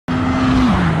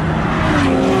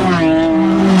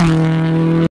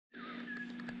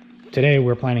today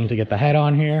we're planning to get the head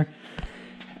on here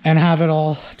and have it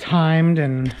all timed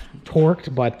and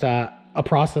torqued, but a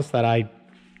process that I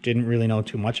didn't really know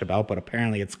too much about, but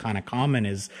apparently it's kind of common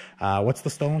is, what's the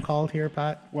stone called here,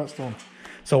 Pat? Whetstone.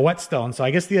 So whetstone. So I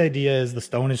guess the idea is the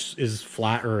stone is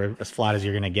flat, or as flat as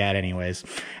you're gonna get anyways.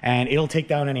 And it'll take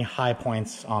down any high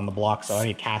points on the block. So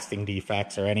any casting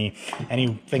defects or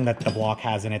anything that the block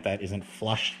has in it that isn't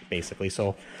flush, basically.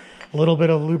 So a little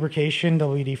bit of lubrication,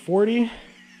 WD-40.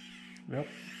 Yep.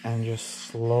 And just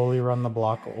slowly run the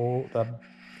block over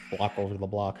the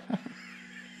block.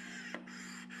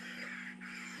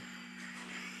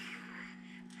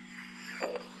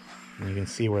 And you can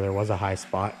see where there was a high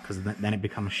spot, because then it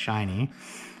becomes shiny,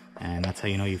 and that's how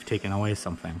you know you've taken away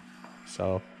something.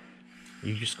 So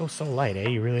you just go so light, eh?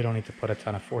 You really don't need to put a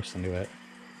ton of force into it.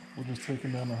 We're just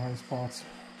taking down the high spots.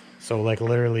 So like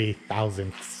literally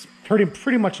thousandths,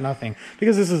 pretty much nothing,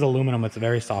 because this is aluminum. It's a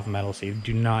very soft metal, so you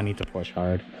do not need to push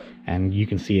hard, and you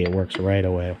can see it works right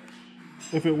away.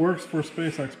 If it works for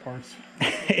SpaceX parts,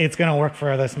 it's gonna work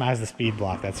for this Mazdaspeed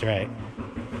block. That's right.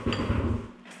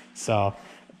 So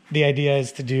the idea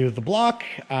is to do the block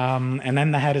and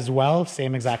then the head as well,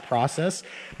 same exact process.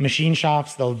 Machine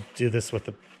shops, they'll do this with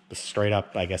the straight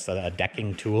up, I guess, a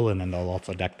decking tool, and then they'll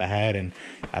also deck the head, and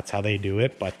that's how they do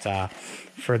it. But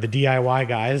for the DIY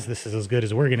guys, this is as good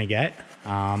as we're gonna get.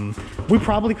 We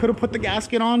probably could have put the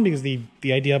gasket on, because the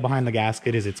idea behind the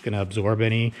gasket is it's gonna absorb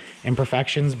any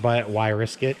imperfections, but why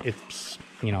risk it? It's,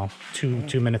 you know,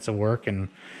 two minutes of work, and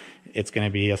it's gonna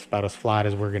be about as flat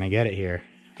as we're gonna get it here.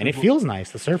 And it feels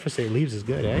nice. The surface it leaves is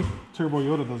good, eh? Turbo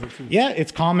Yoda does it too. Yeah,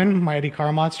 it's common. Mighty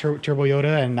Carmot's Turbo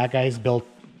Yoda, and that guy's built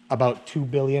about 2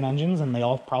 billion engines, and they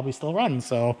all probably still run.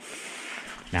 So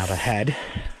now the head,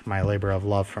 my labor of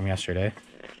love from yesterday.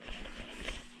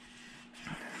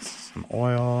 Some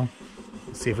oil.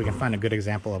 Let's see if we can find a good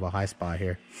example of a high spot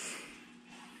here.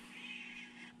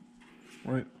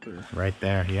 Right there. Right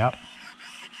there, yep.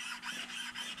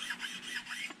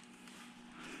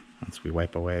 Once we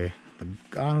wipe away the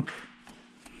gunk,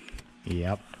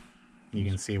 yep, you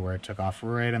can see where it took off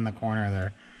right in the corner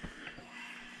there.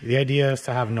 The idea is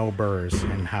to have no burrs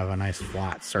and have a nice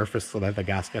flat surface so that the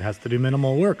gasket has to do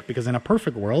minimal work, because in a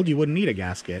perfect world you wouldn't need a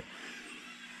gasket,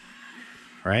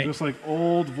 right? Just like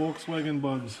old Volkswagen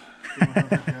bugs. They don't have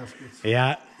their gaskets.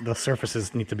 Yeah, the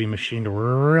surfaces need to be machined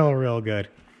real good.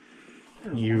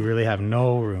 You really have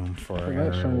no room for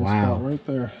that shiny wow spot right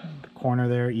there. The corner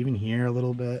there, even here a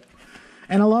little bit.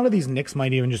 And a lot of these nicks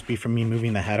might even just be from me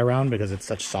moving the head around, because it's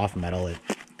such soft metal, it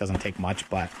doesn't take much,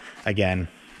 but again,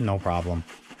 no problem.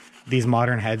 These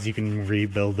modern heads, you can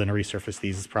rebuild and resurface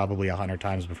these probably 100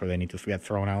 times before they need to get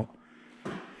thrown out.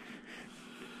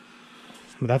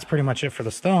 But that's pretty much it for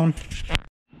the stone.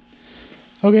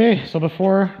 Okay, so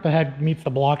before the head meets the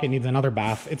block, it needs another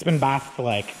bath. It's been bathed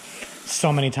like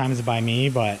so many times by me,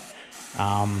 but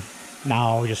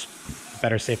now just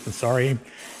better safe than sorry.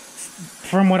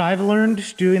 From what I've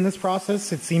learned doing this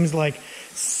process, it seems like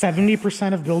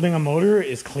 70% of building a motor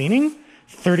is cleaning,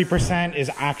 30% is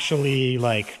actually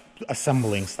like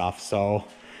assembling stuff. So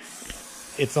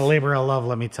it's a labor of love,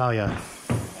 let me tell you.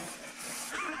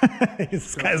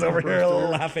 This guy's over here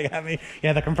laughing at me.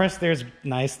 Yeah, the compressed air is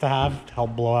nice to have to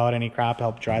help blow out any crap,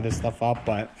 help dry this stuff up,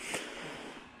 but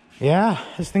yeah,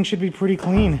 this thing should be pretty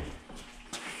clean.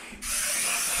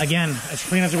 Again, as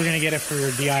clean as we're gonna get it for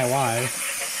your DIY.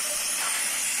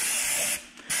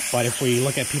 But if we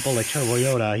look at people like Turbo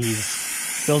Yoda,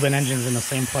 he's building engines in the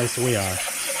same place we are.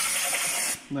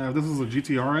 Now, if this is a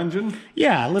GTR engine?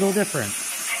 Yeah, a little different.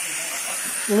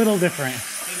 A little different.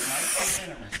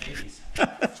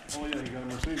 Oh yeah, you got a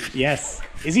Mercedes. Yes.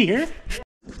 Is he here?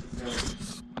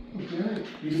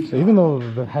 So even though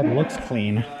the head looks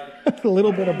clean, a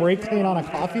little bit of brake clean on a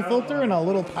coffee filter and a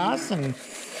little pass, and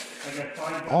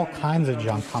all kinds of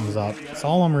junk comes up. So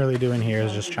all I'm really doing here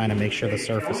is just trying to make sure the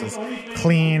surface is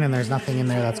clean and there's nothing in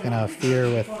there that's going to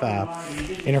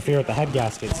interfere with the head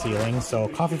gasket sealing. So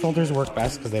coffee filters work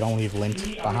best because they don't leave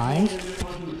lint behind.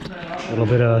 A little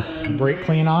bit of brake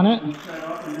clean on it.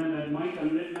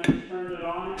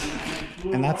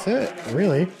 And that's it,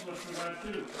 really.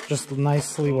 Just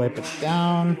nicely wipe it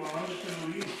down.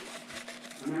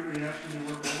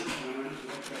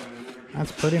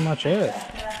 That's pretty much it.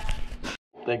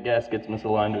 That gasket's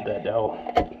misaligned with that dowel.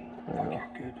 Okay,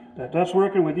 good. That's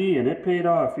working with Ian. It paid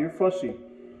off. You're fussy.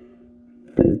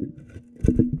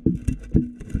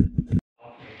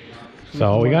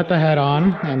 So we got the head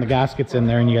on and the gasket's in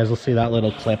there, and you guys will see that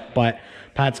little clip. But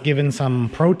Pat's given some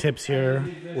pro tips here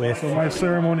with... So my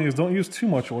ceremony is don't use too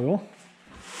much oil.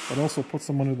 But also puts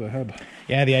them under the head.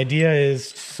 Yeah, the idea is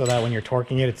so that when you're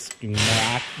torquing it, it's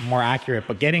more accurate.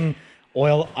 But getting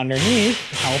oil underneath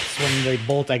helps when the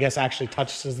bolt, I guess, actually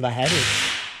touches the head.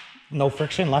 No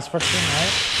friction, less friction,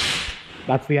 right?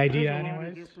 That's the idea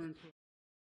anyways.